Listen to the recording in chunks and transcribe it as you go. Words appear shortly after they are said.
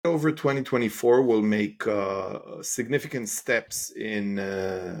over 2024 will make significant steps in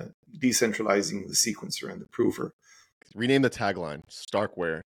decentralizing the sequencer and the prover. Rename the tagline: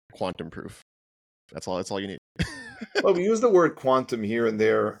 StarkWare Quantum Proof. That's all you need. Well, we use the word quantum here and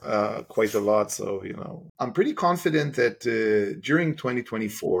there quite a lot. So, I'm pretty confident that during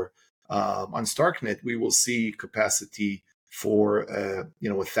 2024 on StarkNet, we will see capacity for,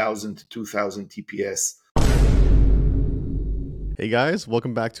 1,000 to 2,000 TPS. Hey guys,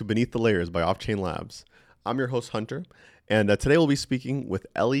 welcome back to Beneath the Layers by Off-Chain Labs. I'm your host, Hunter, and today we'll be speaking with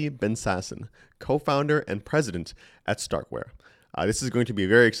Eli Ben-Sasson, co-founder and president at StarkWare. This is going to be a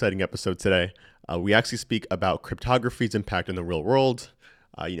very exciting episode today. We actually speak about cryptography's impact in the real world,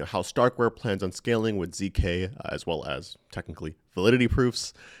 how StarkWare plans on scaling with ZK, as well as technically validity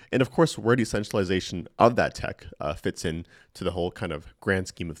proofs, and of course where decentralization of that tech fits in to the whole kind of grand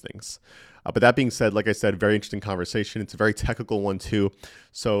scheme of things. But that being said, like I said, very interesting conversation. It's a very technical one too.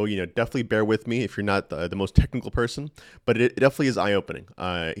 So, definitely bear with me if you're not the most technical person, but it definitely is eye-opening.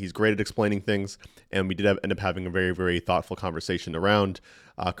 He's great at explaining things, and we did end up having a very, very thoughtful conversation around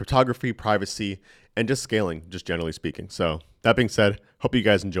cryptography, privacy, and just scaling, just generally speaking. So that being said, hope you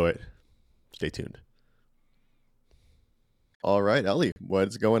guys enjoy it. Stay tuned. All right, Eli,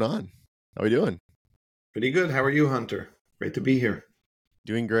 what's going on? How are we doing? Pretty good. How are you, Hunter? Great to be here.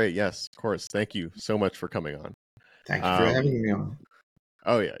 Doing great. Yes, of course. Thank you so much for coming on. Thank you for having me on.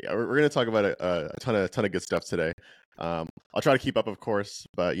 Oh yeah. We're going to talk about a ton of good stuff today. I'll try to keep up, of course,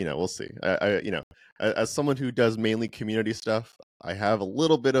 but we'll see. As someone who does mainly community stuff, I have a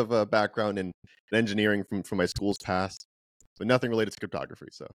little bit of a background in engineering from my school's past, but nothing related to cryptography.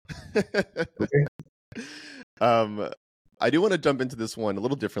 So, Okay. I do want to jump into this one a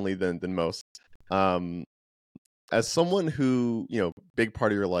little differently than most. As someone who, big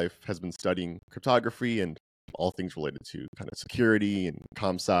part of your life has been studying cryptography and all things related to kind of security and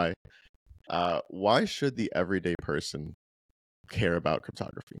ComSci, why should the everyday person care about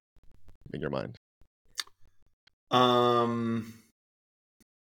cryptography in your mind?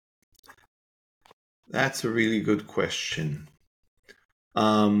 That's a really good question.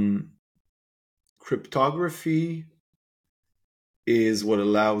 Cryptography is what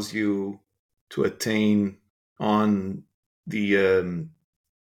allows you to attain on the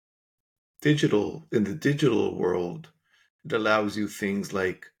digital world. It allows you things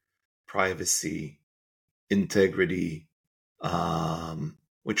like privacy, integrity,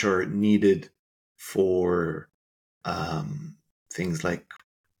 which are needed for things like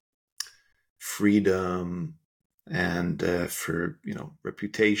freedom and for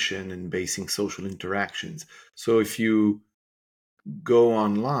reputation and basing social interactions. So if you go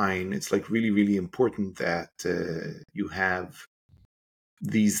online, it's like really, really important that you have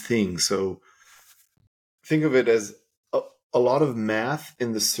these things. So think of it as a lot of math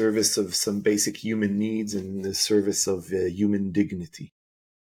in the service of some basic human needs and in the service of human dignity.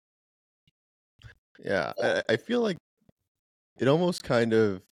 Yeah, I feel like it almost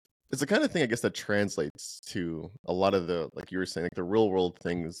it's the kind of thing, I guess, that translates to a lot of the, like you were saying, like the real world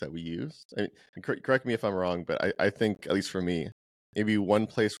things that we use. I mean, correct me if I'm wrong, but I think, at least for me, maybe one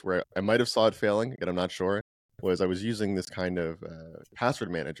place where I might have saw it failing, again, I'm not sure, was I was using this kind of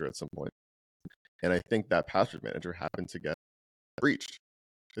password manager at some point. And I think that password manager happened to get breached.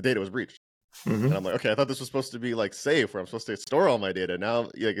 The data was breached. Mm-hmm. And I'm like, okay, I thought this was supposed to be like safe, where I'm supposed to store all my data. Now,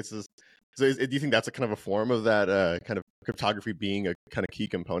 it's just, so do you think that's a kind of a form of that kind of cryptography being a kind of key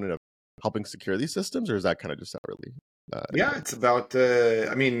component of helping secure these systems, or is that kind of just separately? It's about,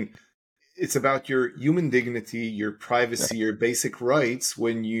 it's about your human dignity, your privacy, your basic rights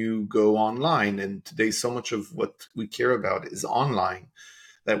when you go online. And today, so much of what we care about is online,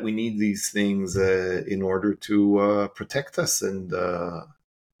 that we need these things in order to protect us and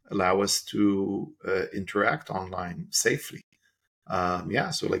allow us to interact online safely.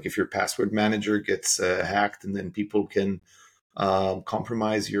 So like if your password manager gets hacked, and then people can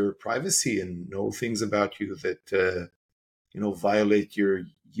compromise your privacy and know things about you that violate your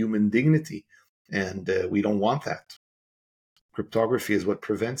human dignity, and we don't want that. Cryptography is what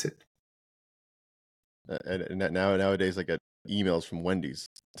prevents it. And nowadays, I get emails from Wendy's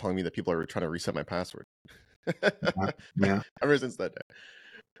telling me that people are trying to reset my password. Yeah. Ever since that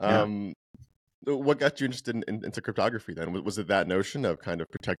day. What got you interested into cryptography then? Was it that notion of kind of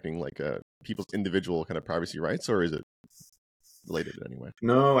protecting like people's individual kind of privacy rights, or is it related in any way?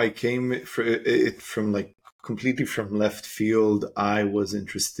 No, I came from like completely from left field. I was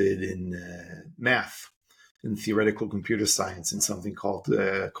interested in math, in theoretical computer science, in something called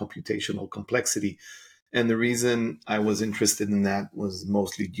computational complexity. And the reason I was interested in that was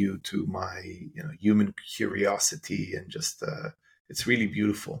mostly due to my human curiosity and just It's really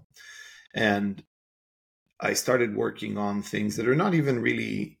beautiful. And I started working on things that are not even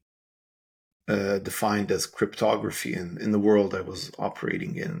really defined as cryptography in the world I was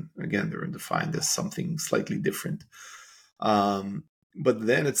operating in. Again, they were defined as something slightly different. But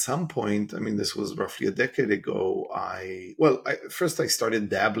then at some point, I mean, this was roughly a decade ago, first I started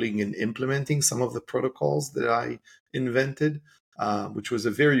dabbling in implementing some of the protocols that I invented, which was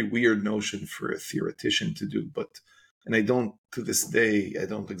a very weird notion for a theoretician to do. And I don't, to this day, I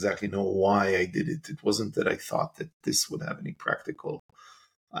don't exactly know why I did it. It wasn't that I thought that this would have any practical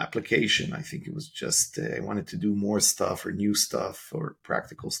application. I think it was just I wanted to do more stuff or new stuff or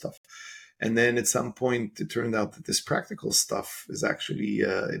practical stuff. And then at some point, it turned out that this practical stuff is actually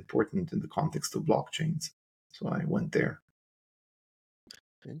important in the context of blockchains. So I went there.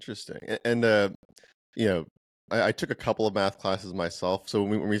 Interesting. And you know, I took a couple of math classes myself. So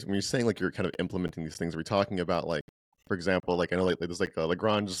when you're saying like you're kind of implementing these things, are we talking about like, for example, like I know like there's like a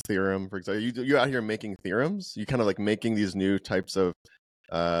Lagrange's theorem, for example. You out here making theorems? You kind of like making these new types of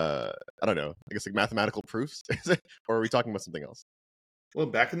I don't know, I guess like mathematical proofs, or are we talking about something else? Well,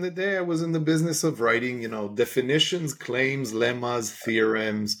 back in the day, I was in the business of writing, definitions, claims, lemmas,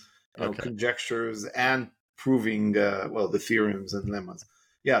 theorems, Okay. conjectures, and proving, the theorems and lemmas.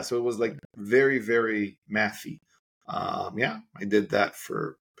 Yeah, so it was like very, very mathy. Yeah, I did that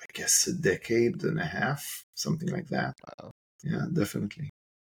for, I guess, a decade and a half, something like that. Wow. Yeah, definitely.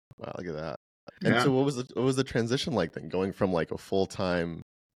 Wow, look at that. And so Yeah. what was the transition like then, going from like a full-time,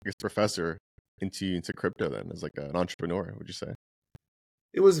 I guess, professor into crypto then as like an entrepreneur, would you say?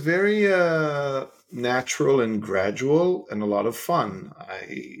 It was very natural and gradual and a lot of fun.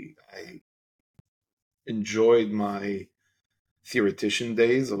 I enjoyed my theoretician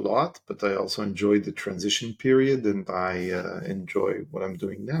days a lot, but I also enjoyed the transition period, and I enjoy what I'm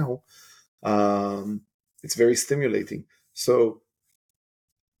doing now. It's very stimulating. So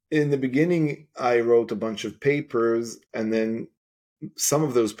in the beginning, I wrote a bunch of papers, and then some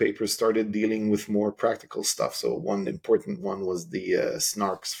of those papers started dealing with more practical stuff. So one important one was the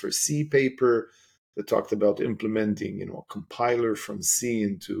Snarks for C paper that talked about implementing, a compiler from C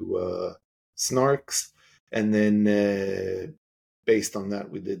into Snarks, and then based on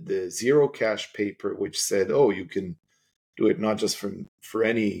that, we did the Zero Cache paper, which said, oh, you can do it not just for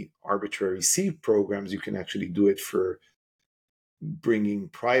any arbitrary C programs, you can actually do it for bringing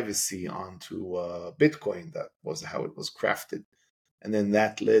privacy onto Bitcoin. That was how it was crafted. And then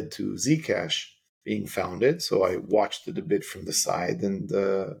that led to Zcash being founded. So I watched it a bit from the side and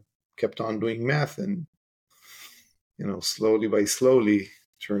kept on doing math, and slowly by slowly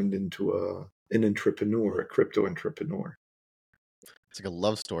turned into an entrepreneur, a crypto entrepreneur. It's like a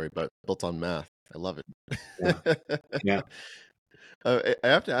love story, but built on math. I love Yeah, it. yeah. I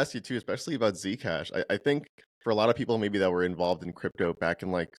have to ask you too, especially about Zcash. I think for a lot of people maybe that were involved in crypto back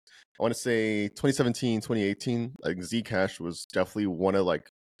in like, I want to say 2017, 2018, like Zcash was definitely one of like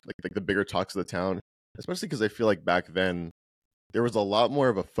the bigger talks of the town, especially because I feel like back then there was a lot more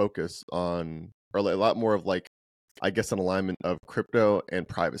of a focus on, or like a lot more of like, I guess, an alignment of crypto and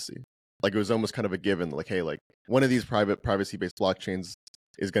privacy. Like it was almost kind of a given, like, hey, like one of these privacy-based blockchains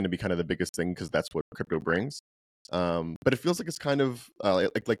is going to be kind of the biggest thing because that's what crypto brings. But it feels like it's kind of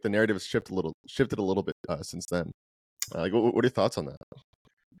like the narrative has shifted a little bit since then. Like, what are your thoughts on that?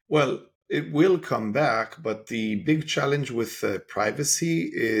 Well, it will come back, but the big challenge with privacy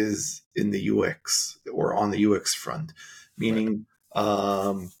is in the UX or on the UX front, Right. meaning,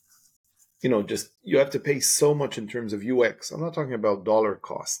 just you have to pay so much in terms of UX. I'm not talking about dollar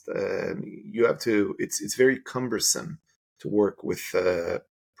cost. You have to. It's very cumbersome to work with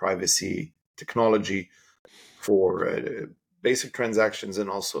privacy technology for basic transactions, and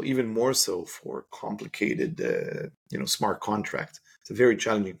also even more so for complicated, smart contracts. It's a very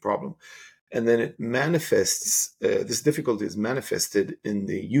challenging problem. And then it manifests, this difficulty is manifested in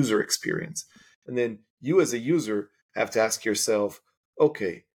the user experience. And then you as a user have to ask yourself,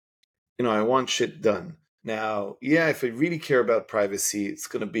 okay, I want shit done. Now, yeah, if I really care about privacy, it's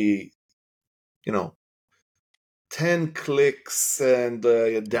going to be, you know, 10 clicks and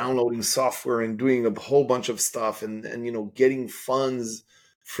downloading software and doing a whole bunch of stuff, and getting funds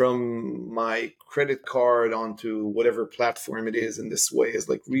from my credit card onto whatever platform it is in this way is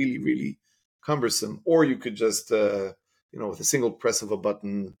like really, really cumbersome. Or you could just with a single press of a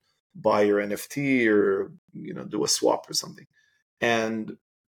button buy your NFT, or do a swap or something. And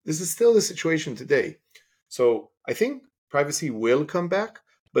this is still the situation today. So I think privacy will come back,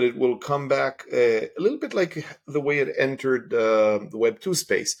 but it will come back a little bit like the way it entered the Web2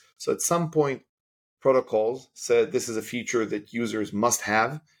 space. So at some point, protocols said this is a feature that users must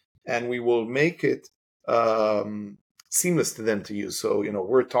have, and we will make it seamless to them to use. So,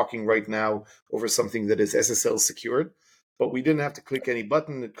 we're talking right now over something that is SSL secured, but we didn't have to click any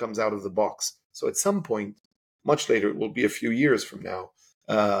button. It comes out of the box. So at some point, much later, it will be a few years from now,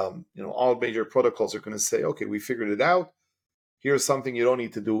 all major protocols are going to say, okay, we figured it out. Here's something you don't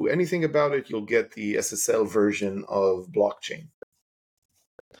need to do anything about it. You'll get the SSL version of blockchain.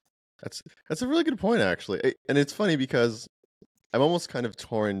 That's a really good point, actually. And it's funny because I'm almost kind of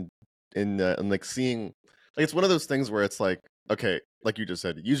torn in like seeing, like, it's one of those things where it's like, okay, like you just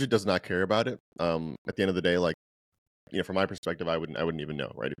said, the user does not care about it. At the end of the day, like, from my perspective, I wouldn't even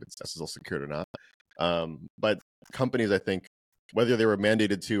know, right, if it's SSL secured or not. But companies, I think, whether they were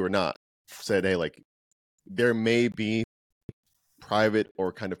mandated to or not, said, hey, like, there may be private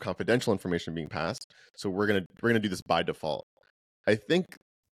or kind of confidential information being passed, so we're gonna do this by default. I think,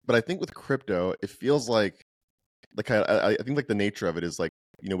 but I think with crypto, it feels like I think like the nature of it is like,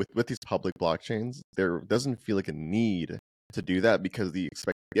 with these public blockchains, there doesn't feel like a need to do that because the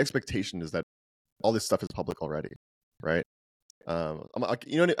expectation is that all this stuff is public already, right? I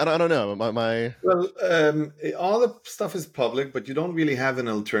don't know. Well, all the stuff is public, but you don't really have an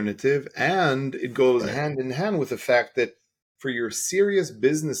alternative. And it goes Right. hand in hand with the fact that for your serious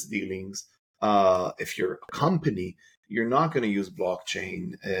business dealings, if you're a company, you're not going to use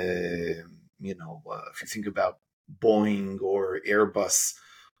blockchain. If you think about Boeing or Airbus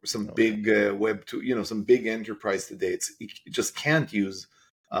or some big some big enterprise today, it just can't use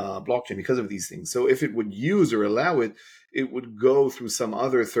blockchain because of these things. So if it would use or allow it, it would go through some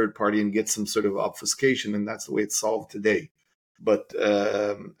other third party and get some sort of obfuscation, and that's the way it's solved today. But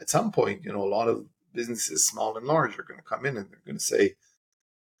at some point, a lot of businesses, small and large, are going to come in and they're going to say,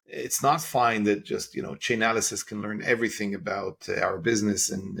 it's not fine that just Chainalysis can learn everything about our business,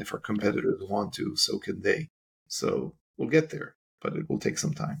 and if our competitors want to, so can they. So we'll get there, but it will take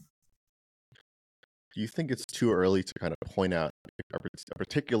some time. Do you think it's too early to kind of point out a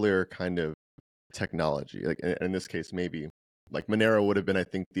particular kind of technology? Like in this case, maybe like Monero would have been, I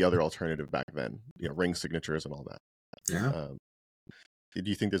think, the other alternative back then. Ring signatures and all that. Yeah. Do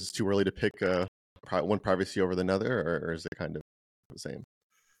you think this is too early to pick one privacy over another, or is it kind of the same?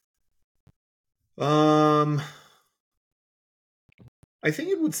 I think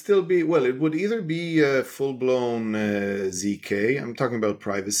it would still be, well, it would either be a full-blown ZK, I'm talking about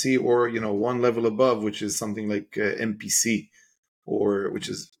privacy, or, one level above, which is something like MPC, or which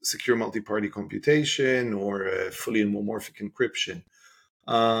is secure multi-party computation, or fully homomorphic encryption.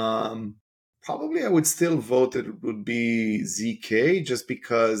 Probably I would still vote that it would be ZK just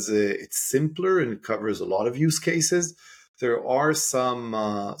because it's simpler and it covers a lot of use cases. There are some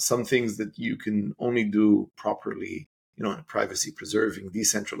things that you can only do properly, in a privacy preserving,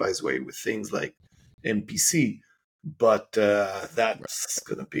 decentralized way with things like MPC. But that's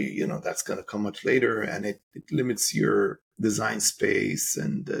going to be, that's going to come much later, and it limits your design space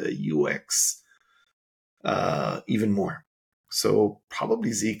and UX even more. So probably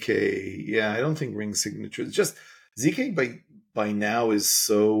ZK. Yeah, I don't think ring signatures. Just ZK by now is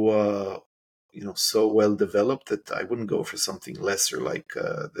so so well developed that I wouldn't go for something lesser like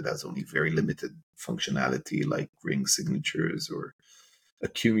that has only very limited functionality like ring signatures or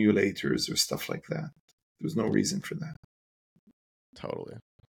accumulators or stuff like that. There's no reason for that. Totally.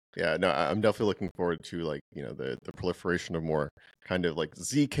 Yeah, no, I'm definitely looking forward to, like, the proliferation of more kind of like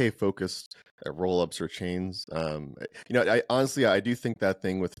ZK focused roll-ups or chains. I honestly, I do think that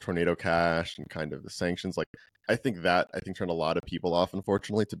thing with Tornado Cash and kind of the sanctions, like, I think turned a lot of people off,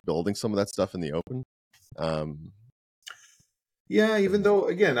 unfortunately, to building some of that stuff in the open. Yeah, even though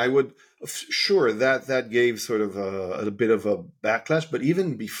again, I would sure that gave sort of a bit of a backlash, but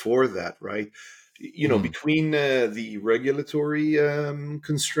even before that, right? Between the regulatory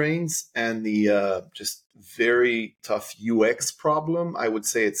constraints and the just very tough UX problem, I would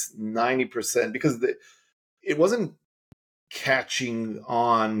say it's 90% because it wasn't catching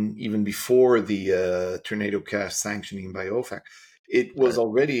on even before the Tornado Cash sanctioning by OFAC. It was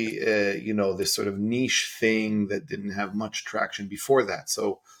already, this sort of niche thing that didn't have much traction before that.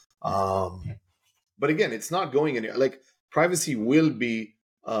 So, but again, it's not going anywhere. Like privacy will be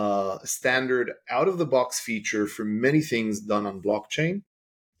a standard out of the box feature for many things done on blockchain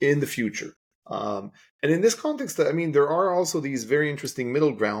in the future. And in this context, I mean, there are also these very interesting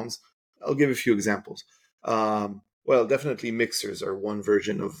middle grounds. I'll give a few examples. Well, definitely mixers are one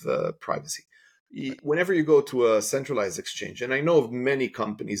version of privacy. Whenever you go to a centralized exchange, and I know of many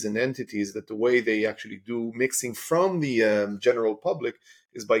companies and entities that the way they actually do mixing from the general public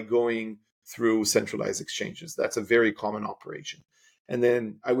is by going through centralized exchanges. That's a very common operation. And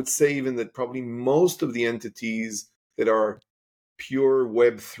then I would say even that probably most of the entities that are pure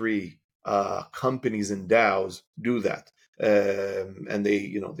Web3 companies and DAOs do that, and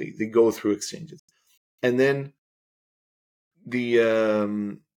they go through exchanges, and then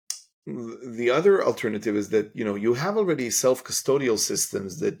the the other alternative is that you have already self-custodial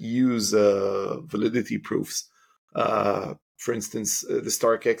systems that use validity proofs. For instance, the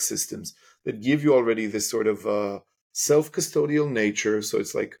StarkX systems that give you already this sort of self-custodial nature. So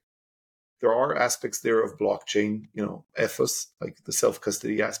it's like there are aspects there of blockchain, ethos, like the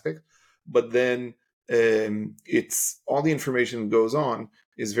self-custody aspect, but then it's all the information that goes on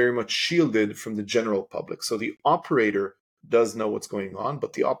is very much shielded from the general public. So the operator does know what's going on,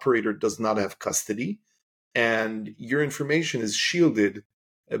 but the operator does not have custody, and your information is shielded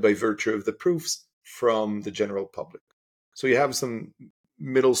by virtue of the proofs from the general public. So you have some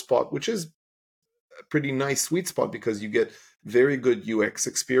middle spot, which is a pretty nice sweet spot because you get very good UX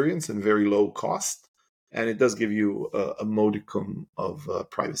experience and very low cost, and it does give you a modicum of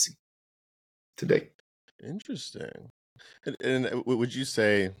privacy today. Interesting. And would you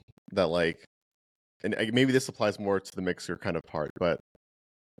say that, like, and maybe this applies more to the mixer kind of part, but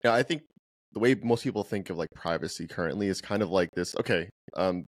yeah, I think the way most people think of like privacy currently is kind of like this. Okay,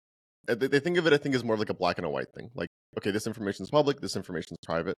 they think of it, I think, as more of like a black and a white thing. Like, okay, this information is public, this information is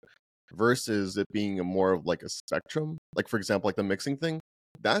private, versus it being a more of like a spectrum. Like, for example, like the mixing thing,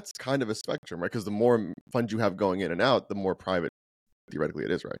 that's kind of a spectrum, right? Because the more funds you have going in and out, the more private theoretically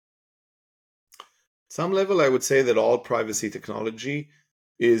it is, right? Some level, I would say that all privacy technology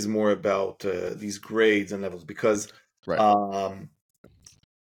is more about these grades and levels because, right.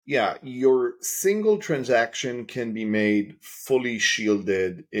 Yeah, your single transaction can be made fully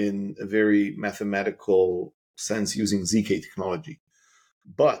shielded in a very mathematical sense using ZK technology.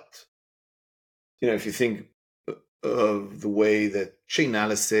 But, if you think of the way that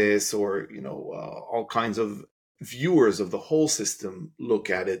Chainalysis or, all kinds of viewers of the whole system look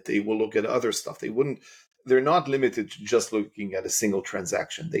at it, they will look at other stuff. They're not limited to just looking at a single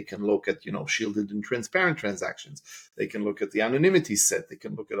transaction. They can look at, shielded and transparent transactions. They can look at the anonymity set. They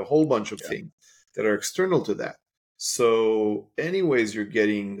can look at a whole bunch of things that are external to that. So anyways, you're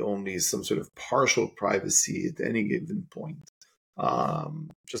getting only some sort of partial privacy at any given point.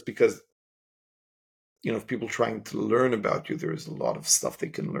 Just because, if people trying to learn about you, there's a lot of stuff they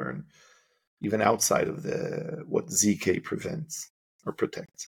can learn even outside of what ZK prevents or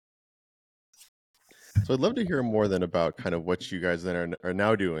protects. So I'd love to hear more then about kind of what you guys then are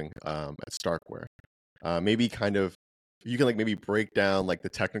now doing at StarkWare. Maybe kind of you can like maybe break down like the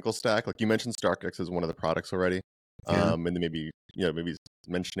technical stack. Like you mentioned StarkX as one of the products already. And then maybe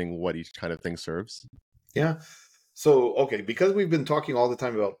mentioning what each kind of thing serves. Yeah. So, okay, because we've been talking all the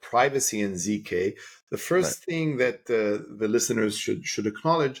time about privacy and ZK, the first thing that the listeners should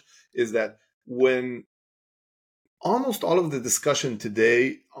acknowledge is that when almost all of the discussion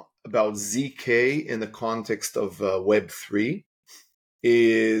today about ZK in the context of Web3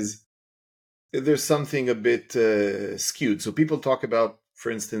 is there's something a bit skewed. So people talk about,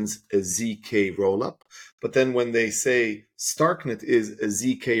 for instance, a ZK rollup, but then when they say Starknet is a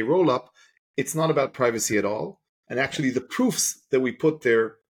ZK rollup, it's not about privacy at all. And actually, the proofs that we put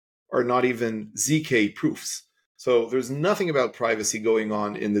there are not even ZK proofs. So there's nothing about privacy going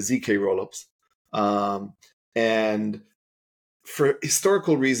on in the ZK rollups. And for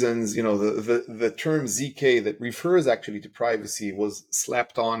historical reasons, the term ZK that refers actually to privacy was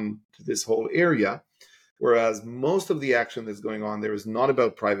slapped on to this whole area, whereas most of the action that's going on there is not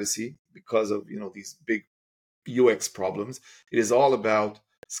about privacy because of these big UX problems. It is all about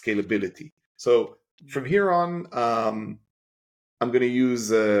scalability. So from here on, I'm going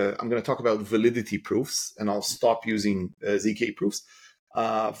to talk about validity proofs, and I'll stop using ZK proofs.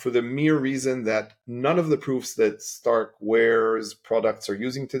 For the mere reason that none of the proofs that StarkWare's products are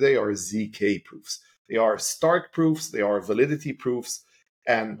using today are ZK proofs. They are Stark proofs, they are validity proofs,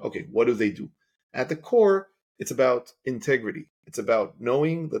 and okay, what do they do? At the core, it's about integrity. It's about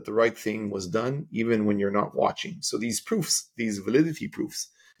knowing that the right thing was done even when you're not watching. So these proofs, these validity proofs,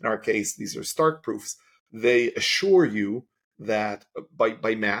 in our case, these are Stark proofs, they assure you that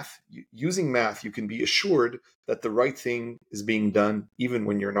by math, using math, you can be assured that the right thing is being done even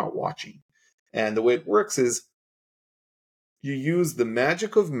when you're not watching. And the way it works is you use the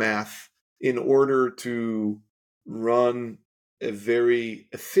magic of math in order to run a very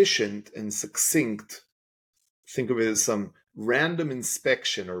efficient and succinct, think of it as some random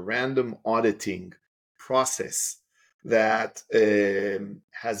inspection or random auditing process that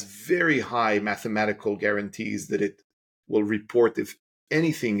has very high mathematical guarantees that it will report if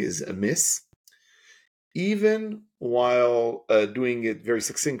anything is amiss, even while doing it very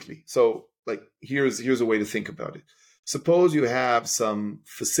succinctly. So, like, here's a way to think about it. suppose you have some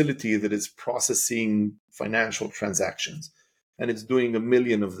facility that is processing financial transactions, and it's doing 1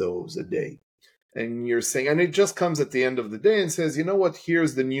 million of those a day. And you're saying, and it just comes at the end of the day and says, you know what,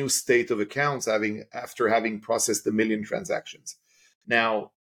 here's the new state of accounts after having processed 1 million transactions.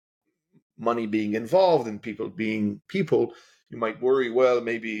 Now, money being involved and people being people, you might worry, well,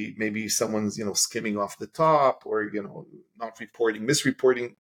 maybe someone's, skimming off the top, or, not reporting,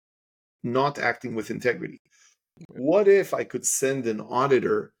 misreporting, not acting with integrity. What if I could send an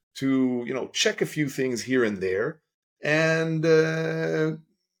auditor to, check a few things here and there and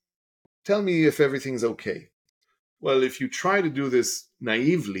tell me if everything's okay? Well, if you try to do this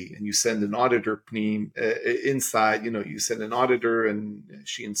naively and you send an auditor inside, you send an auditor and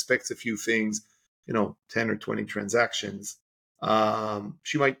she inspects a few things, 10 or 20 transactions,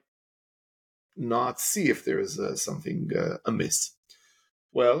 she might not see if there is something amiss.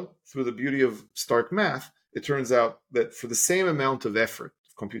 Well, through the beauty of Stark math, it turns out that for the same amount of effort,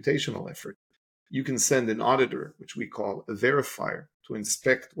 computational effort, you can send an auditor, which we call a verifier, to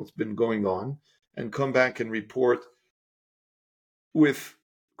inspect what's been going on and come back and report with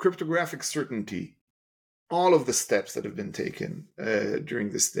cryptographic certainty all of the steps that have been taken during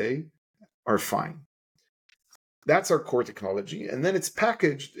this day are fine. That's our core technology. And then it's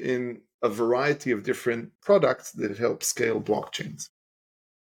packaged in a variety of different products that help scale blockchains.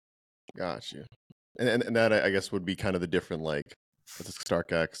 Gotcha. And that, I guess, would be kind of the different, like,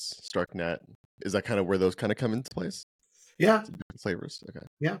 StarkX, StarkNet. Is that kind of where those kind of come into place? Yeah. Flavors. Okay.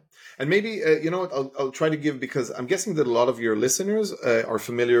 Yeah. And maybe, you know what, I'll try to give, because I'm guessing that a lot of your listeners are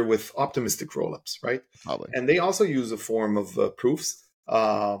familiar with optimistic rollups, right? Probably. And they also use a form of proofs.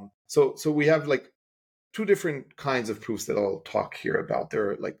 So we have like two different kinds of proofs that I'll talk here about.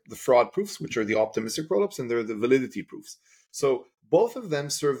 There are like the fraud proofs, which are the optimistic rollups, and there are the validity proofs. So both of them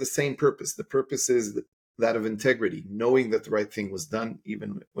serve the same purpose. The purpose is that of integrity, knowing that the right thing was done,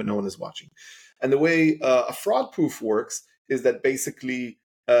 even when no one is watching. And the way a fraud proof works is that basically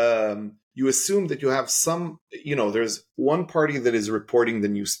you assume that you have some, there's one party that is reporting the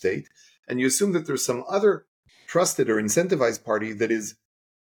new state, and you assume that there's some other trusted or incentivized party that is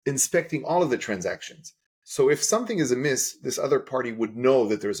inspecting all of the transactions. So if something is amiss, this other party would know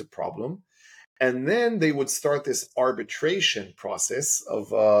that there's a problem, and then they would start this arbitration process of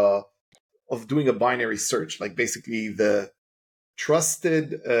doing a binary search. Like basically the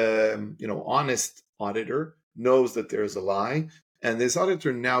trusted, honest auditor knows that there's a lie, and this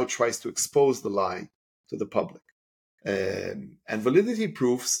auditor now tries to expose the lie to the public. And validity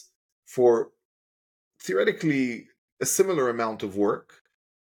proofs, for theoretically a similar amount of work,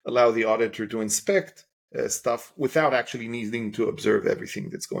 allow the auditor to inspect stuff without actually needing to observe everything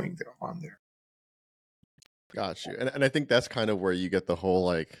that's going on there. Got you. And I think that's kind of where you get the whole,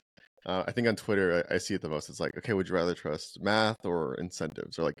 like, I think on Twitter, I see it the most. It's like, okay, would you rather trust math or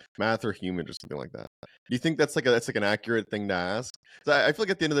incentives, or like math or humans, or something like that? Do you think that's like an accurate thing to ask? I feel like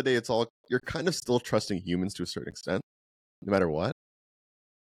at the end of the day, you're kind of still trusting humans to a certain extent, no matter what.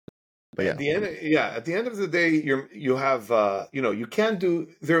 But yeah. At the end of the day, you have you can't do.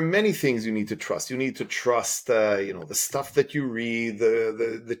 There are many things you need to trust. You need to trust the stuff that you read,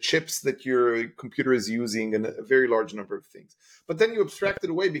 the chips that your computer is using, and a very large number of things. But then you abstract it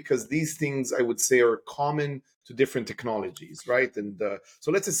away, because these things, I would say, are common to different technologies, right? And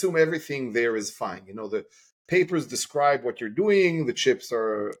so let's assume everything there is fine. The papers describe what you're doing. The chips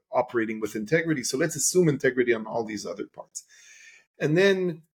are operating with integrity. So let's assume integrity on all these other parts, and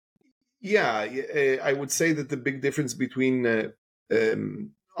then. Yeah, I would say that the big difference between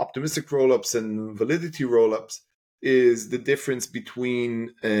optimistic rollups and validity rollups is the difference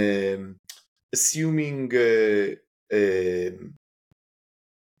between assuming an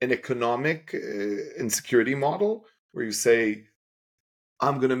economic insecurity model, where you say,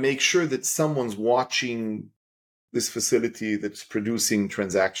 I'm going to make sure that someone's watching this facility that's producing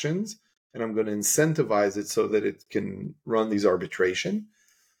transactions, and I'm going to incentivize it so that it can run these arbitration.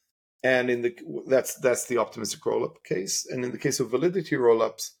 And that's the optimistic rollup case. And in the case of validity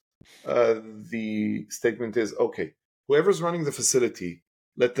rollups, the statement is, okay, whoever's running the facility,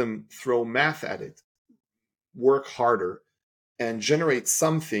 let them throw math at it, work harder, and generate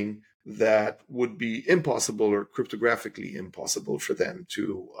something that would be impossible or cryptographically impossible for them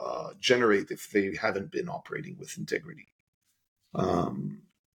to generate if they haven't been operating with integrity. And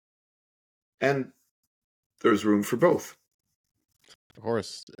there's room for both. Of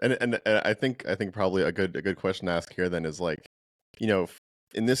course, and I think probably a good question to ask here then is, like,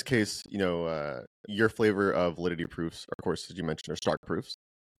 in this case, your flavor of validity proofs, of course, as you mentioned, are Stark proofs.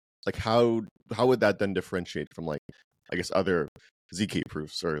 Like, how would that then differentiate from, like, I guess, other zk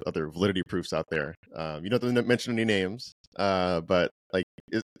proofs or other validity proofs out there. You don't have to mention any names, but like,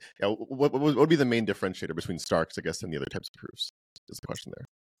 what would be the main differentiator between Starks, I guess, and the other types of proofs? Is the question there?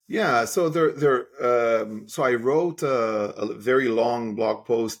 Yeah, so so I wrote a very long blog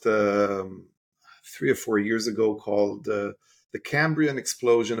post 3 or 4 years ago called "The Cambrian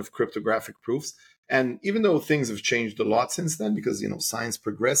Explosion of Cryptographic Proofs." And even though things have changed a lot since then, because science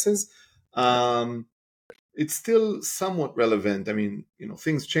progresses, Right. it's still somewhat relevant. I mean,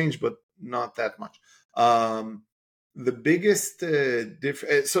 things change, but not that much. The biggest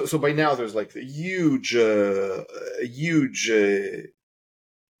so by now there's like a huge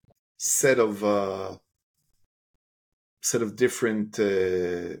set of different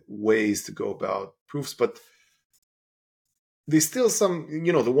ways to go about proofs, but there's still some,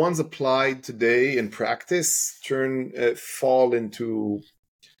 the ones applied today in practice fall into,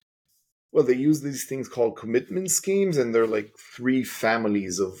 well, they use these things called commitment schemes, and they're like three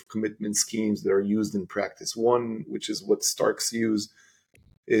families of commitment schemes that are used in practice. One, which is what Starks use,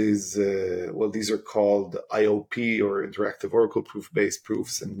 is these are called IOP, or interactive oracle proof based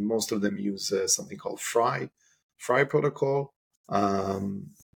proofs, and most of them use something called Fry protocol,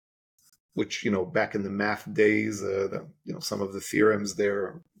 which back in the math days, some of the theorems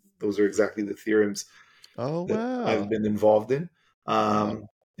there, those are exactly the theorems Oh that I've wow! been involved in. Wow.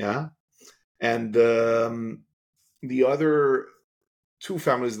 Yeah, and the other two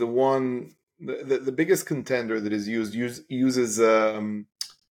families, the biggest contender that is uses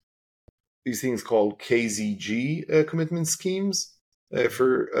these things called KZG commitment schemes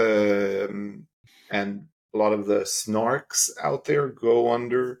and a lot of the snarks out there go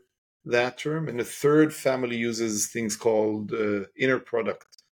under that term. And the third family uses things called inner product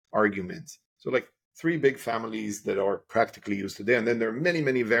arguments. So like three big families that are practically used today, and then there are many,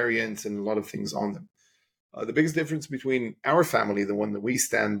 many variants and a lot of things on them. The biggest difference between our family, the one that we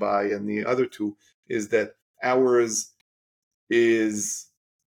stand by, and the other two is that ours is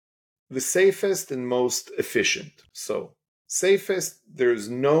the safest and most efficient. So, safest, there's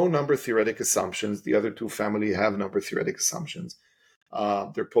no number theoretic assumptions. The other two family have number theoretic assumptions.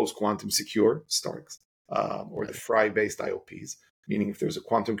 They're post-quantum secure, Starks, or the Right. Fry-based IOPs, meaning if there's a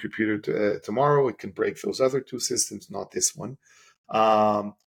quantum computer tomorrow, it can break those other two systems, not this one.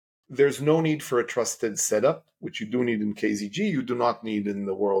 There's no need for a trusted setup, which you do need in KZG. You do not need in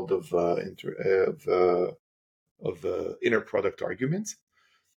the world of inner product arguments.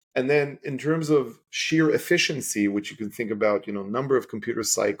 And then in terms of sheer efficiency, which you can think about, number of computer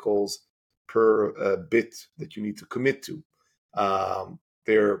cycles per bit that you need to commit to,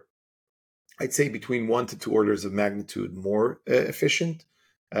 they're, I'd say, between 1 to 2 orders of magnitude more efficient,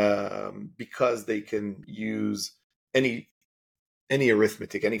 because they can use any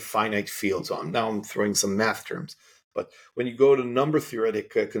arithmetic, any finite fields on. Now I'm throwing some math terms, but when you go to number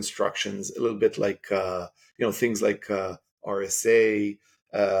theoretic constructions, a little bit like things like RSA,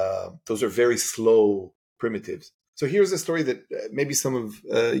 those are very slow primitives. So here's a story that maybe some of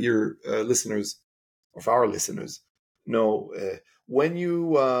your listeners, of our listeners, know. When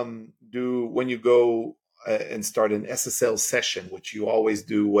you go and start an SSL session, which you always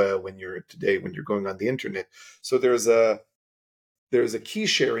do when you're going on the internet. So there's a key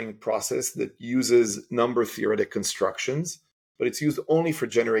sharing process that uses number theoretic constructions, but it's used only for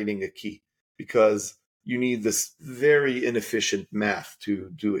generating a key because you need this very inefficient math to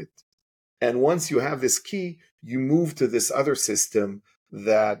do it. And once you have this key, you move to this other system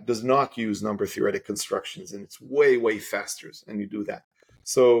that does not use number theoretic constructions, and it's way, way faster, and you do that.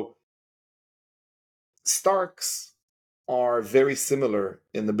 So Starks are very similar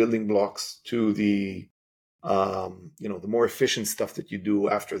in the building blocks to the the more efficient stuff that you do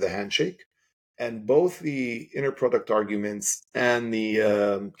after the handshake. And both the inner product arguments and the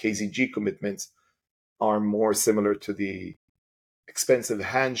KZG commitments are more similar to the expensive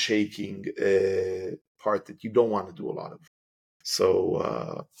handshaking part that you don't want to do a lot of.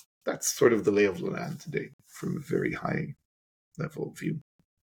 So that's sort of the lay of the land today from a very high level view.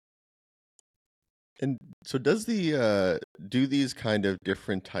 And so, does do these kind of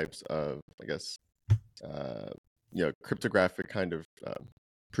different types of, I guess, cryptographic kind of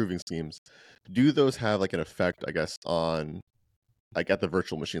proving schemes, do those have like an effect, I guess, on like at the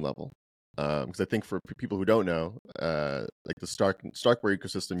virtual machine level? Because I think for people who don't know, like the StarkWare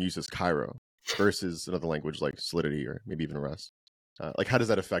ecosystem uses Cairo versus another language like Solidity or maybe even Rust. Like, how does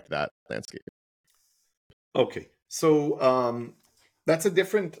that affect that landscape? Okay, so that's a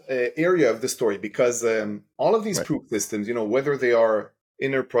different area of the story, because all of these Right. proof systems, whether they are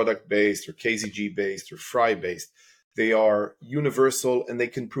inner product based or KZG based or Fry based, they are universal and they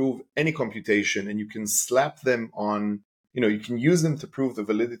can prove any computation, and you can slap them on you can use them to prove the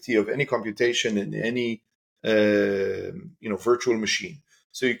validity of any computation in any virtual machine.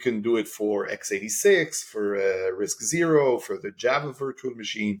 So you can do it for x86, for RISC-0, for the Java virtual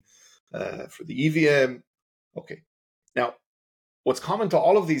machine, for the EVM. Okay. Now, what's common to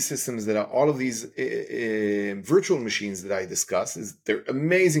all of these systems that are all of these virtual machines that I discuss is they're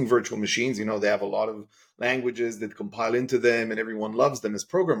amazing virtual machines. They have a lot of languages that compile into them and everyone loves them as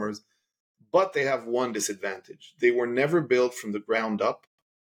programmers, but they have one disadvantage. They were never built from the ground up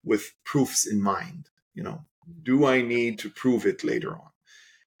with proofs in mind. Do I need to prove it later on?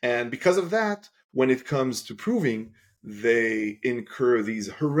 And because of that, when it comes to proving, they incur these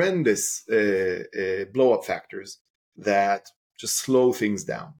horrendous blow-up factors that just slow things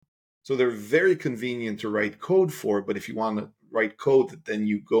down. So they're very convenient to write code for, but if you want to write code that then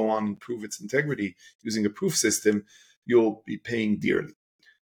you go on and prove its integrity using a proof system, you'll be paying dearly.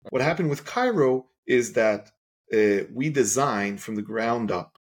 What happened with Cairo is that we designed from the ground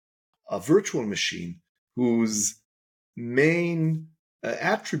up a virtual machine whose main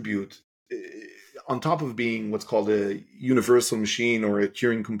attribute, on top of being what's called a universal machine or a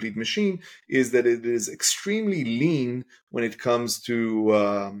Turing complete machine, is that it is extremely lean when it comes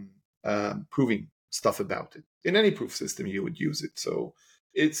to proving stuff about it. In any proof system, you would use it. So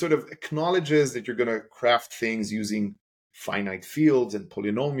it sort of acknowledges that you're going to craft things using finite fields and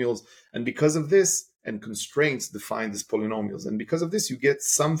polynomials. And because of this, and constraints defined as polynomials. And because of this, you get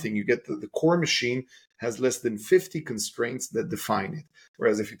something. You get the core machine has less than 50 constraints that define it.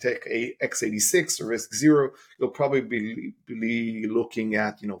 Whereas if you take a x86 or RISC-0, you'll probably be looking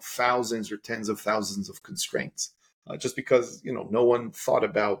at thousands or tens of thousands of constraints, just because no one thought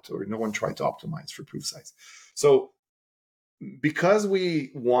about or no one tried to optimize for proof size. So because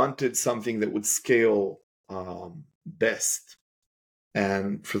we wanted something that would scale best,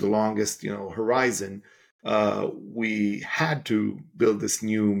 and for the longest, horizon, we had to build this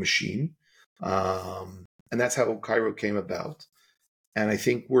new machine, and that's how Cairo came about. And I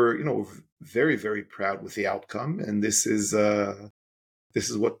think we're, very, very proud with the outcome. And this is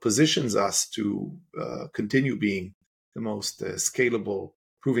what positions us to continue being the most scalable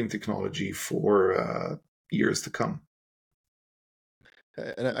proving technology for years to come.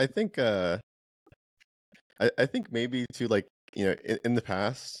 And I think I think maybe to in the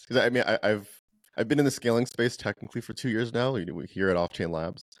past, because I mean I've been in the scaling space technically for 2 years now. We here at Off Chain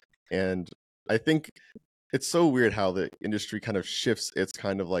Labs, and I think it's so weird how the industry kind of shifts. It's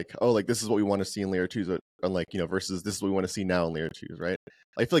kind of like, oh, like this is what we want to see in layer twos, versus this is what we want to see now in layer twos, right?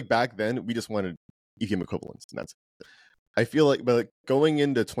 I feel like back then we just wanted EVM equivalence, and that's it. I feel like, but going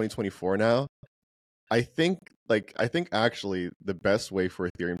into 2024 now, I think actually the best way for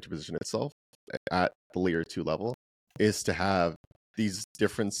Ethereum to position itself at the layer 2 level is to have these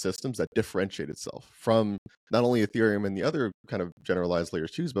different systems that differentiate itself from not only Ethereum and the other kind of generalized layer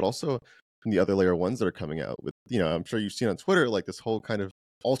 2s, but also from the other layer 1s that are coming out with, I'm sure you've seen on Twitter, like this whole kind of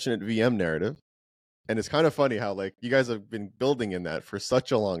alternate VM narrative. And it's kind of funny how you guys have been building in that for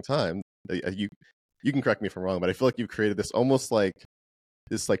such a long time. You can correct me if I'm wrong, but I feel like you've created this almost like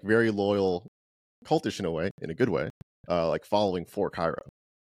this very loyal cultish in a way, in a good way, following for Cairo.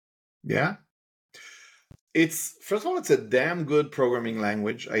 Yeah. First of all, it's a damn good programming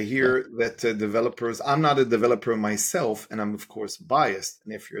language. I hear that developers, I'm not a developer myself, and I'm of course biased.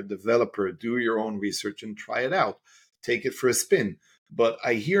 And if you're a developer, do your own research and try it out. Take it for a spin. But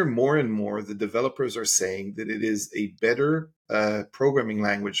I hear more and more the developers are saying that it is a better programming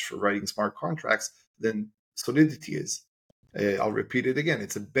language for writing smart contracts than Solidity is. I'll repeat it again.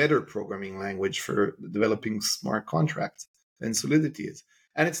 It's a better programming language for developing smart contracts than Solidity is.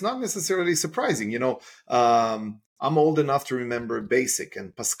 And it's not necessarily surprising. I'm old enough to remember BASIC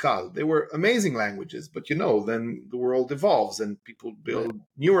and Pascal. They were amazing languages, but then the world evolves and people build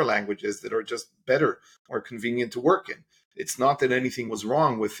newer languages that are just better, more convenient to work in. It's not that anything was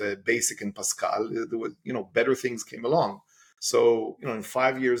wrong with BASIC and Pascal. There was, better things came along. So, in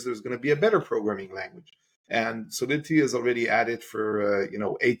 5 years, there's going to be a better programming language. And Solidity is already at it for,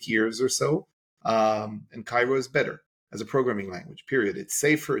 8 years or so. And Cairo is better as a programming language, period. It's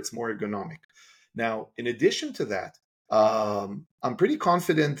safer, it's more ergonomic. Now, in addition to that, I'm pretty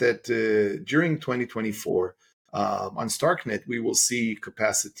confident that during 2024, on StarkNet, we will see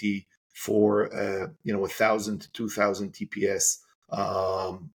capacity for 1,000 to 2,000 TPS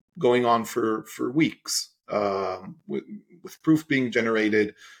going on for weeks, with proof being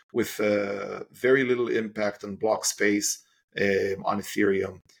generated, with very little impact on block space on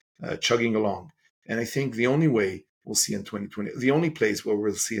Ethereum, chugging along. And I think the only way we'll see in 2020, the only place where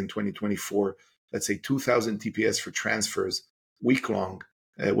we'll see in 2024, let's say 2,000 TPS for transfers week long,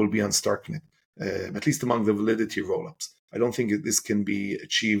 will be on StarkNet, at least among the validity rollups. I don't think this can be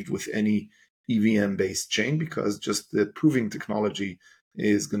achieved with any EVM based chain because just the proving technology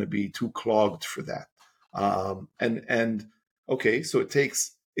is going to be too clogged for that. And okay, so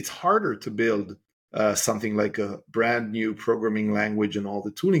it's harder to build something like a brand new programming language and all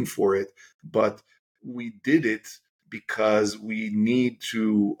the tooling for it, but we did it because we need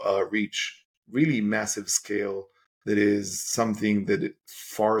to reach really massive scale that is something that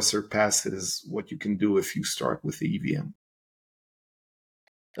far surpasses what you can do if you start with the EVM.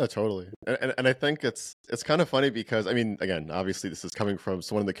 Oh, totally. And I think it's kind of funny because I mean, again, obviously this is coming from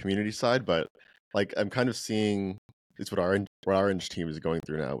someone on the community side, but like I'm kind of seeing it's what our Eng team is going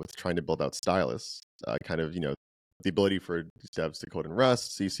through now with trying to build out stylus, kind of the ability for these devs to code in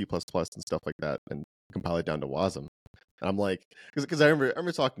Rust, C, C++, and stuff like that, and compile it down to WASM. And I'm like, because I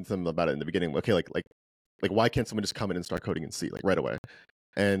remember talking to them about it in the beginning. Okay, like why can't someone just come in and start coding in C like right away?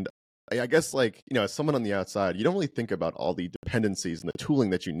 And I guess like as someone on the outside, you don't really think about all the dependencies and the tooling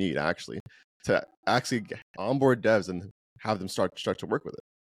that you need actually to actually onboard devs and have them start to work with it.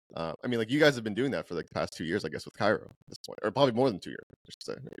 I mean, like you guys have been doing that for like the past 2 years, I guess, with Cairo at this point, or probably more than 2 years, I should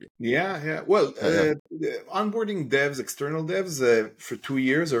say, maybe. Yeah. Well, Yeah. onboarding devs, external devs, for 2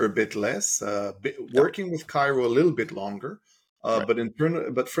 years or a bit less. Yep. Working with Cairo a little bit longer, Right.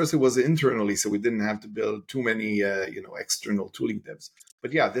 but first it was internally, so we didn't have to build too many, external tooling devs.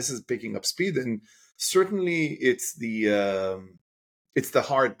 But yeah, this is picking up speed, and certainly it's the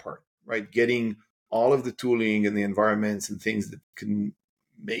hard part, right? Getting all of the tooling and the environments and things that can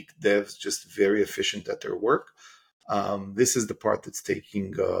make devs just very efficient at their work. This is the part that's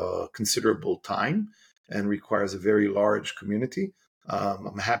taking considerable time and requires a very large community.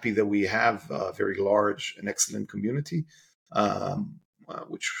 I'm happy that we have a very large and excellent community,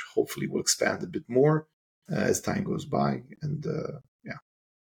 which hopefully will expand a bit more as time goes by. And yeah.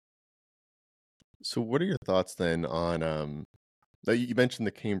 So, what are your thoughts then on you mentioned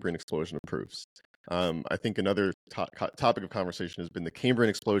the Cambrian explosion of proofs? I think another topic of conversation has been the Cambrian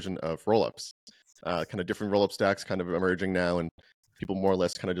explosion of rollups. Kind of different rollup stacks kind of emerging now, and people more or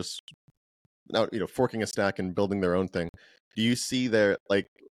less kind of just now forking a stack and building their own thing. Do you see there like?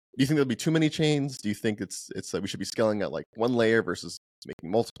 Do you think there'll be too many chains? Do you think it's like we should be scaling at like one layer versus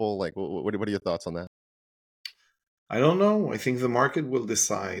making multiple? Like, what are your thoughts on that? I don't know. I think the market will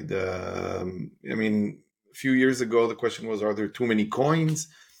decide. I mean, a few years ago, the question was, are there too many coins?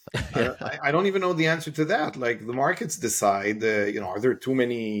 Yeah, I don't even know the answer to that. Like the markets decide, are there too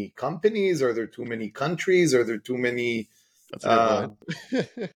many companies? Are there too many countries? Are there too many? that's a good Uh,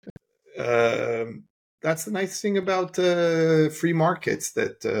 point. um that's the nice thing about free markets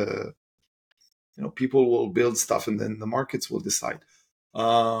that people will build stuff and then the markets will decide.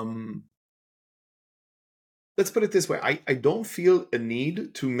 Um, let's put it this way: I don't feel a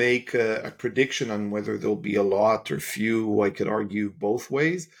need to make a prediction on whether there'll be a lot or few. I could argue both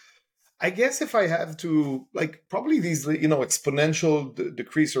ways. I guess if I have to, like, probably these, exponential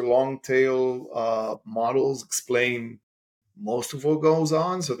decrease or long tail models explain most of what goes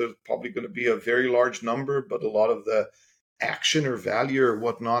on. So there's probably going to be a very large number, but a lot of the action or value or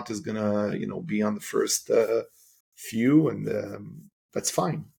whatnot is going to, be on the first few, and that's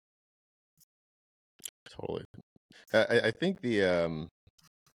fine. Totally. I think the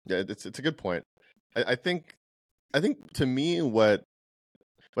yeah, it's a good point. I think to me what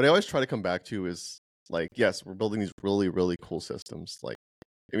I always try to come back to is like yes, we're building these really cool systems. Like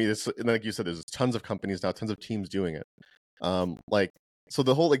I mean, it's and like you said, there's tons of companies now, tons of teams doing it. Like so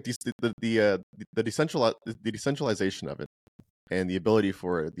the whole like the decentralization of it and the ability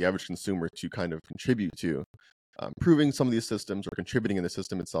for the average consumer to kind of contribute to improving some of these systems or contributing in the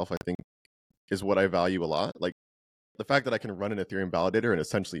system itself, I think is what I value a lot. Like the fact that I can run an Ethereum validator and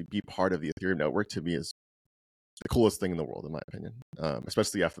essentially be part of the Ethereum network to me is the coolest thing in the world, in my opinion.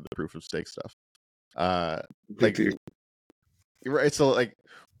 Especially after the proof of stake stuff. Like Completely. right, so like,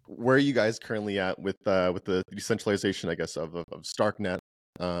 where are you guys currently at with the decentralization, I guess, of StarkNet,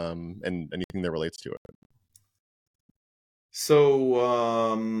 and anything that relates to it? So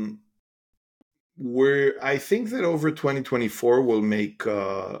I think that over 2024 we'll make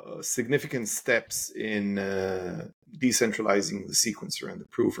significant steps in decentralizing the sequencer and the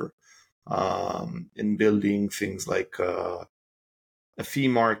prover, in building things like a fee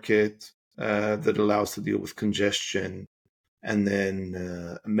market that allows to deal with congestion, and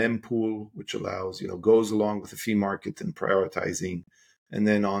then a mempool, which allows, goes along with the fee market and prioritizing, and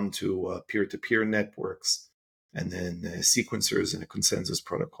then on to peer-to-peer networks, and then sequencers and a consensus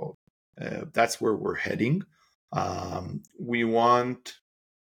protocol. That's where we're heading. We want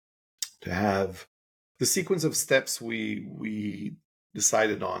to have the sequence of steps we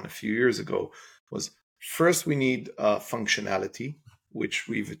decided on a few years ago was First, we need functionality, which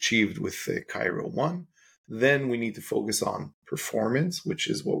we've achieved with Cairo 1. Then we need to focus on performance, which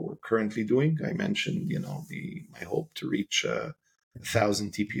is what we're currently doing. I mentioned, my hope to reach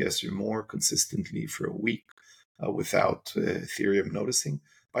 1,000 TPS or more consistently for a week without Ethereum noticing.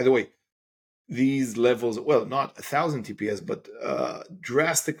 By the way, these levels, well, not 1,000 TPS, but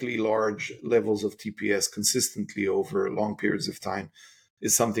drastically large levels of TPS consistently over long periods of time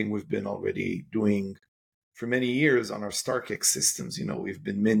is something we've been already doing for many years on our StarkX systems. We've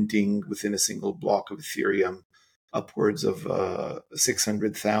been minting within a single block of Ethereum upwards of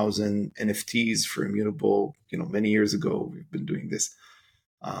 600,000 NFTs for immutable. Many years ago, we've been doing this.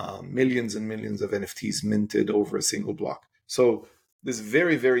 Millions and millions of NFTs minted over a single block. So this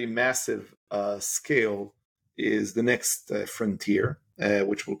very, very massive scale is the next frontier,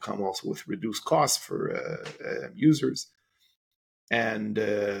 which will come also with reduced costs for users. And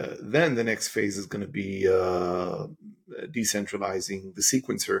then the next phase is going to be decentralizing the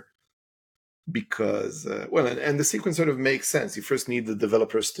sequencer because, and the sequence sort of makes sense. You first need the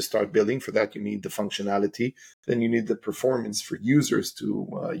developers to start building. For that, you need the functionality. Then you need the performance for users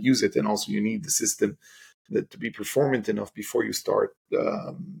to use it. And also you need the system to be performant enough before you start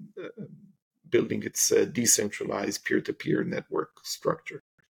building its decentralized peer-to-peer network structure.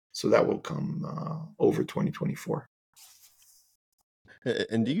 So that will come over 2024.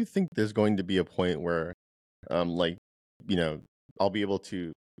 And do you think there's going to be a point where, I'll be able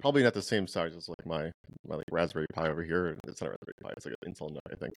to, probably not the same size as like my like Raspberry Pi over here. It's not a Raspberry Pi; it's like an Intel Note,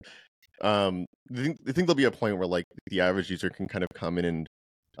 I think. Do you think there'll be a point where like the average user can kind of come in and,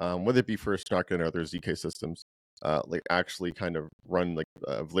 whether it be for StarkNet or other ZK systems, like actually kind of run like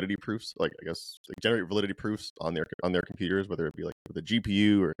validity proofs, like I guess like generate validity proofs on their computers, whether it be like with a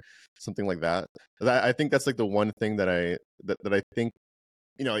GPU or something like that. I think that's like the one thing that I think.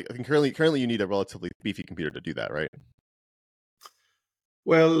 I think currently you need a relatively beefy computer to do that, right?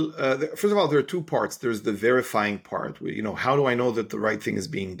 Well, first of all, there are two parts. There's the verifying part. How do I know that the right thing is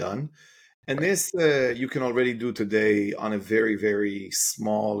being done? And this you can already do today on a very, very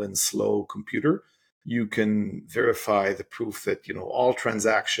small and slow computer. You can verify the proof that all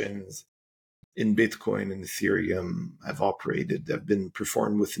transactions in Bitcoin and Ethereum have been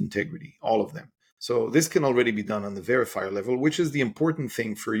performed with integrity, all of them. So this can already be done on the verifier level, which is the important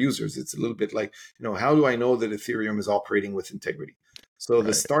thing for users. It's a little bit like, how do I know that Ethereum is operating with integrity? So right.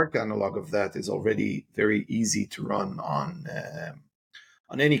 The Stark analog of that is already very easy to run on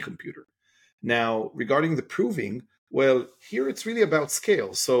any computer. Now, regarding the proving, well, here it's really about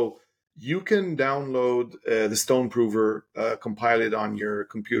scale. So you can download the Stone Prover, compile it on your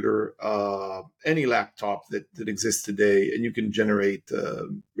computer, any laptop that exists today, and you can generate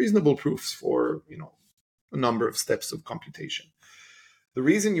reasonable proofs for a number of steps of computation. The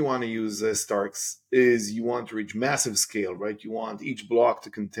reason you want to use Starks is you want to reach massive scale, right? You want each block to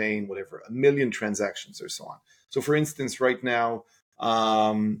contain whatever, 1 million transactions or so on. So for instance, right now,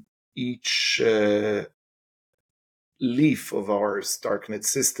 each leaf of our StarkNet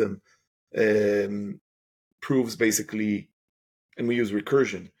system proves basically, and we use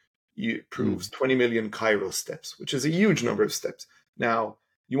recursion, proves 20 million Cairo steps, which is a huge number of steps. Now,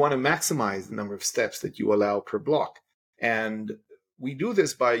 you want to maximize the number of steps that you allow per block. And we do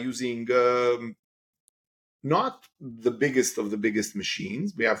this by using not the biggest of the biggest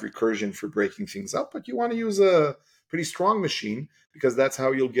machines. We have recursion for breaking things up, but you want to use a pretty strong machine because that's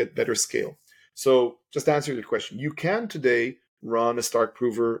how you'll get better scale. So just to answer your question, you can today run a Stark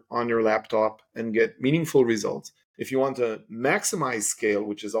Prover on your laptop and get meaningful results. If you want to maximize scale,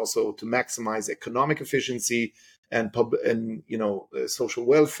 which is also to maximize economic efficiency and social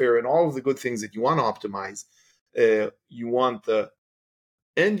welfare and all of the good things that you want to optimize, you want the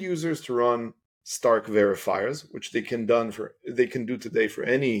end users to run Stark verifiers, which they can do today for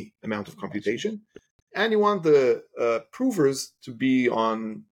any amount of computation, and you want the provers to be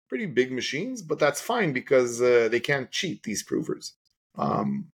on pretty big machines, but that's fine because they can't cheat these provers. Got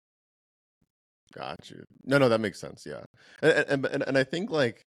you. No, that makes sense. Yeah, and I think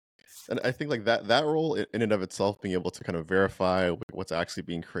like. And I think like that role in and of itself, being able to kind of verify what's actually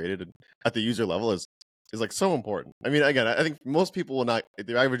being created at the user level is like so important. I mean, again, I think most people will not.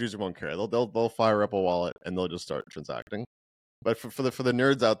 The average user won't care. They'll fire up a wallet and they'll just start transacting. But for the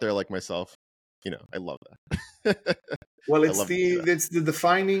nerds out there like myself, I love that. Well, it's the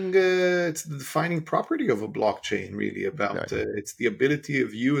defining property of a blockchain, really. It's the ability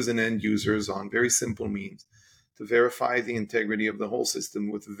of you as an end users on very simple means to verify the integrity of the whole system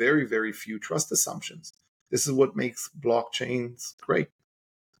with very, very few trust assumptions. This is what makes blockchains great.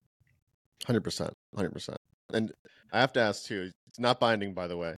 100%. And I have to ask too, it's not binding, by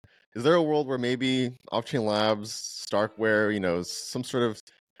the way, Is there a world where maybe Off-Chain Labs, StarkWare, some sort of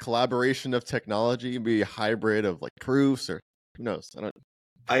collaboration of technology, maybe a hybrid of like proofs, or who knows? I don't.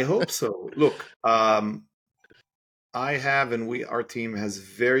 I hope so. Look, I have, and our team has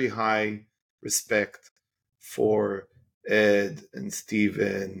very high respect for Ed and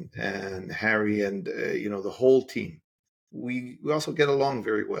Steven and Harry and the whole team. We also get along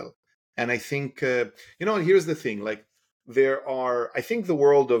very well, and I think here's the thing: like I think the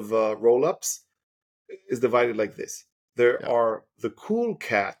world of roll-ups is divided like this. There Yeah. are the cool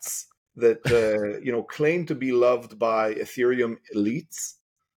cats that claim to be loved by Ethereum elites,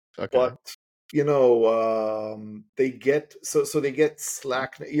 Okay. but they get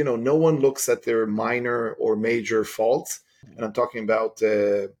slack. No one looks at their minor or major faults, and I'm talking about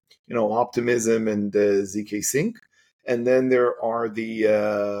optimism and zk sync. And then there are the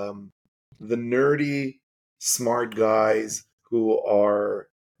nerdy smart guys who are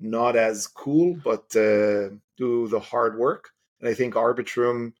not as cool but do the hard work, and I think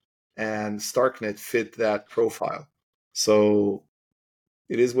Arbitrum and Starknet fit that profile. So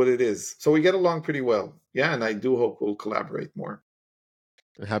it is what it is. So we get along pretty well. Yeah, and I do hope we'll collaborate more.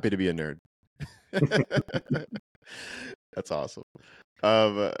 I'm happy to be a nerd. That's awesome.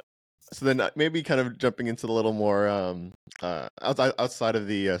 Um, so then maybe kind of jumping into a little more outside of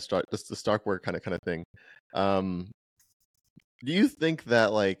the just the Starkware kind of thing. Um, do you think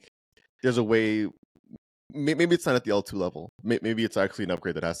that like there's a way? Maybe it's not at the L2 level. Maybe it's actually an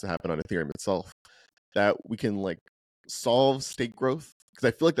upgrade that has to happen on Ethereum itself, that we can like solve state growth, because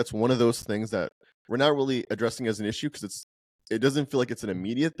I feel like that's one of those things that we're not really addressing as an issue, because it doesn't feel like it's an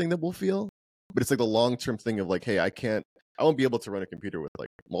immediate thing that we'll feel, but it's like the long term thing of like, hey, I won't be able to run a computer with like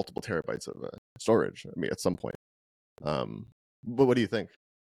multiple terabytes of storage. I mean, at some point. But what do you think?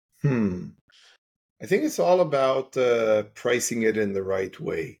 I think it's all about pricing it in the right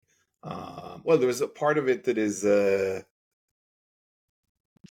way. Well, there's a part of it that is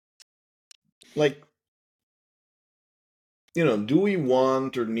like, do we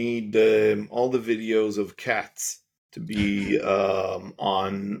want or need all the videos of cats to be on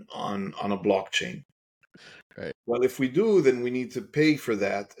a blockchain? Right. Well, if we do, then we need to pay for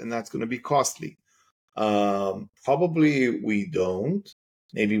that, and that's going to be costly. Probably we don't.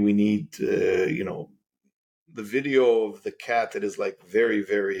 Maybe we need, the video of the cat that is like very,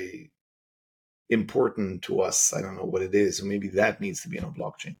 very important to us. I don't know what it is. So maybe that needs to be on a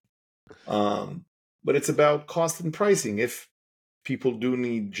blockchain. But it's about cost and pricing. If people do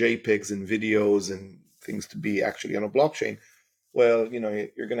need JPEGs and videos and things to be actually on a blockchain, well,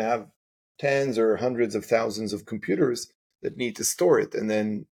 you're going to have tens or hundreds of thousands of computers that need to store it, and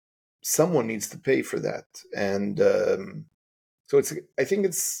then someone needs to pay for that. And so I think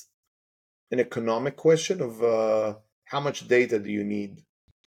it's an economic question of how much data do you need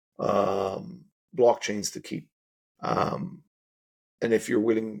blockchains to keep, um, and if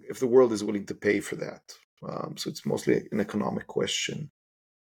the world is willing to pay for that. So it's mostly an economic question.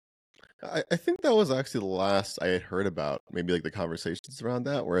 I think that was actually the last I had heard about maybe like the conversations around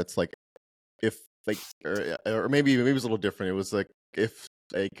that, where it's like if like or maybe it was a little different. It was like if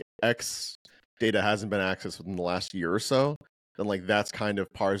like X data hasn't been accessed within the last year or so, then like that's kind of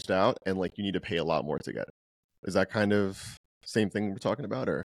parsed out, and like you need to pay a lot more to get it. Is that kind of same thing we're talking about,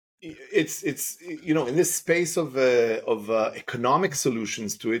 or? It's in this space of economic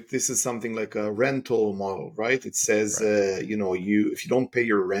solutions to it. This is something like a rental model, right? It says Right. you if you don't pay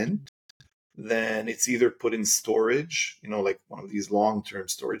your rent, then it's either put in storage, like one of these long-term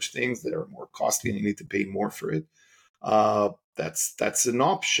storage things that are more costly and you need to pay more for it. That's an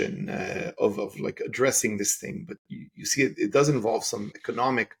option of like addressing this thing, but you see it does involve some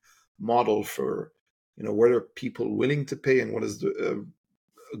economic model for what are people willing to pay and what is a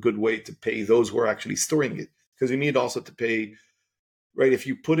good way to pay those who are actually storing it, because you need also to pay, right? If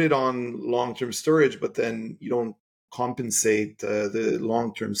you put it on long-term storage but then you don't compensate the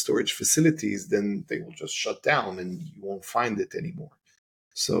long-term storage facilities, then they will just shut down and you won't find it anymore.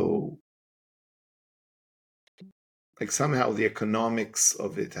 So like somehow the economics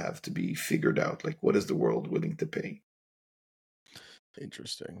of it have to be figured out, like what is the world willing to pay.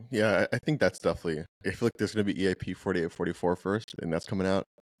 Interesting. Yeah, I think that's definitely. I feel like there's going to be EIP 4844 first, and that's coming out,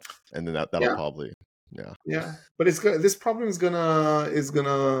 and then that'll Yeah, probably, yeah. yeah, but this problem is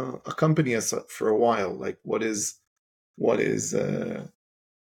gonna accompany us for a while. Like what is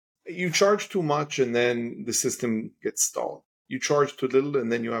you charge too much and then the system gets stalled. You charge too little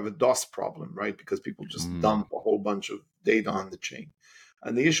and then you have a DOS problem, right? Because people just Mm, dump a whole bunch of data on the chain.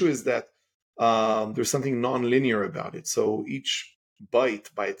 And the issue is that there's something non-linear about it. So each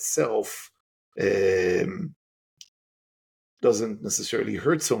byte by itself um, doesn't necessarily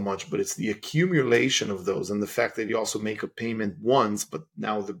hurt so much, but it's the accumulation of those and the fact that you also make a payment once, but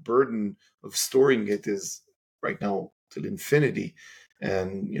now the burden of storing it is right now till infinity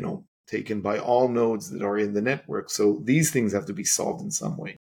and, taken by all nodes that are in the network. So these things have to be solved in some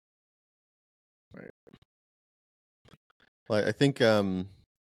way. Right. Well, I think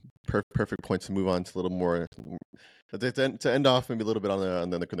perfect point to move on to a little more to end off maybe a little bit on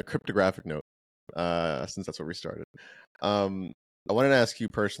the cryptographic note, since that's where we started. I wanted to ask you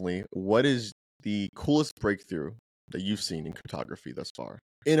personally, what is the coolest breakthrough that you've seen in cryptography thus far,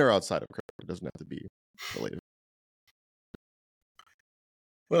 in or outside of crypto? It doesn't have to be related.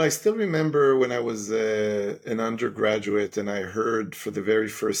 Well, I still remember when I was an undergraduate and I heard for the very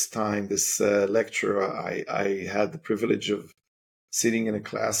first time this lecture. I had the privilege of sitting in a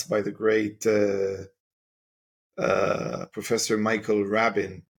class by the great Professor Michael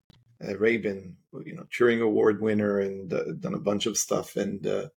Rabin, Turing Award winner and done a bunch of stuff.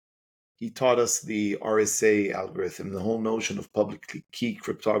 And he taught us the RSA algorithm, the whole notion of public key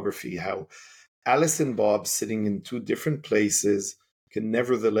cryptography, how Alice and Bob sitting in two different places can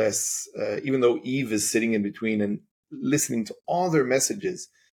nevertheless, even though Eve is sitting in between and listening to all their messages,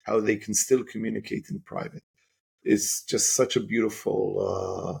 how they can still communicate in private. It's just such a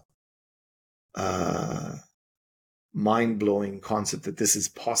beautiful, mind-blowing concept that this is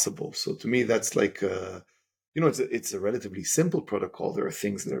possible. So to me, that's like, it's a relatively simple protocol. There are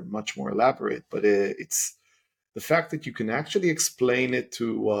things that are much more elaborate, but it's the fact that you can actually explain it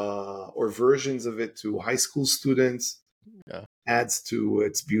to, or versions of it to high school students, adds to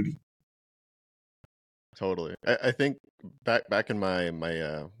its beauty. Totally. I think back in my when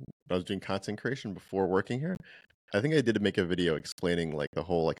I was doing content creation before working here, I think I did make a video explaining like the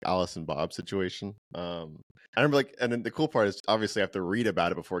whole like Alice and Bob situation. I remember and then the cool part is obviously I have to read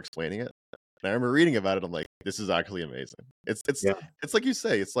about it before explaining it. And I remember reading about it. I'm like, this is actually amazing. It's like you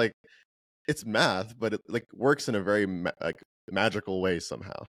say, it's like it's math, but it like works in a very magical way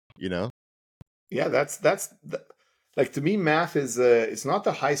somehow. Yeah, that's like to me, math is it's not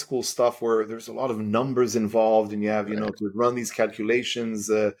the high school stuff where there's a lot of numbers involved and you have to run these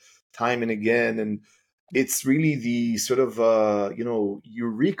calculations time and again, and it's really the sort of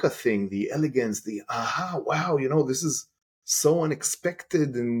eureka thing, the elegance, the aha, wow, this is so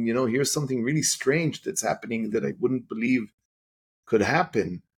unexpected, and here's something really strange that's happening that I wouldn't believe could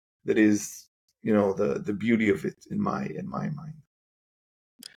happen. That is the beauty of it in my mind.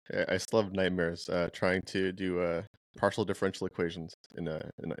 I still have nightmares trying to do partial differential equations in a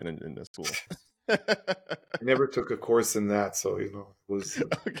school. I never took a course in that, so it was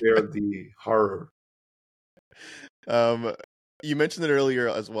spared the horror. You mentioned it earlier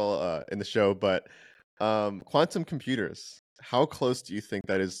as well in the show, but quantum computers, how close do you think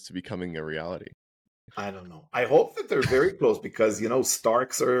that is to becoming a reality? I don't know. I hope that they're very close because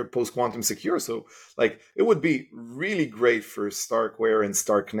Starks are post-quantum secure. So like it would be really great for StarkWare and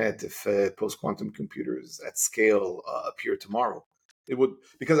StarkNet if post-quantum computers at scale appear tomorrow. It would,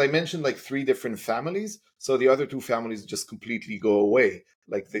 because I mentioned like 3 different families, so the other 2 families just completely go away.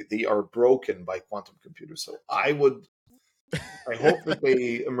 Like they are broken by quantum computers. So I hope that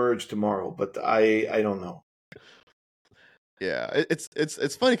they emerge tomorrow, but I don't know. Yeah,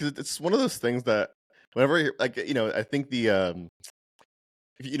 it's funny because it's one of those things that whenever I think the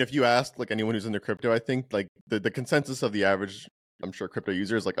if you ask like anyone who's into crypto, I think like the consensus of the average, I'm sure, crypto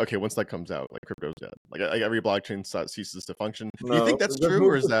user is like, okay, once that comes out, like crypto's dead. Like every blockchain ceases to function. Do you think that's just true, move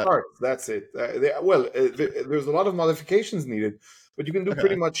or is to that? Starks. That's it. There's a lot of modifications needed, but you can do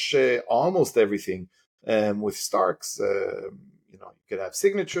pretty much almost everything with Starks. You could have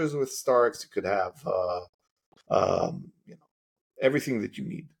signatures with Starks. You could have everything that you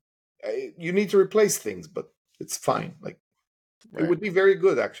need. You need to replace things, but it's fine. Like it would be very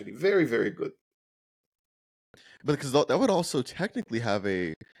good, actually, very, very good. But because that would also technically have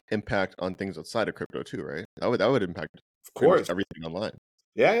a impact on things outside of crypto too, right? That would impact Of pretty much course. everything online.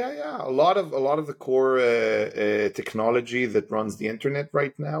 Yeah. A lot of the core technology that runs the internet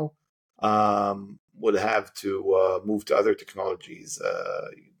right now would have to move to other technologies.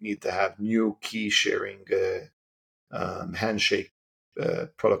 You need to have new key sharing handshake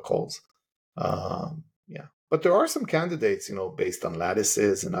protocols. Yeah, but there are some candidates, based on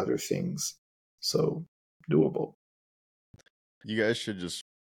lattices and other things, so doable. You guys should just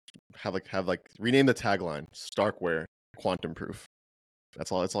have rename the tagline StarkWare Quantum Proof.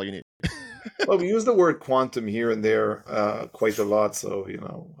 That's all you need. Well, we use the word quantum here and there quite a lot, so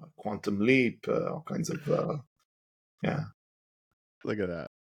quantum leap, all kinds of yeah. Look at that.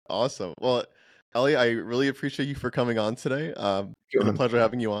 Awesome. Well, Ellie, I really appreciate you for coming on today. Been a pleasure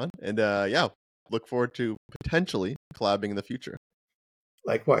having you on. And yeah, look forward to potentially collabing in the future.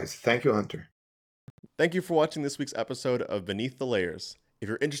 Likewise. Thank you, Hunter. Thank you for watching this week's episode of Beneath the Layers. If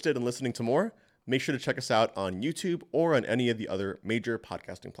you're interested in listening to more, make sure to check us out on YouTube or on any of the other major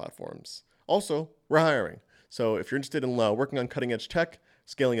podcasting platforms. Also, we're hiring. So if you're interested in working on cutting edge tech,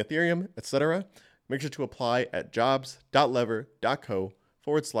 scaling Ethereum, etc., make sure to apply at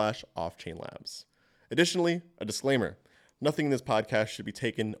jobs.lever.co/offchain labs. Additionally, a disclaimer: nothing in this podcast should be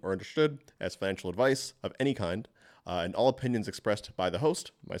taken or understood as financial advice of any kind, and all opinions expressed by the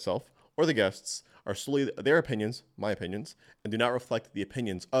host, myself, or the guests are solely their opinions, my opinions, and do not reflect the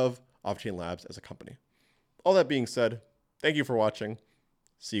opinions of Offchain Labs as a company. All that being said, thank you for watching.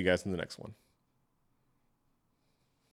 See you guys in the next one.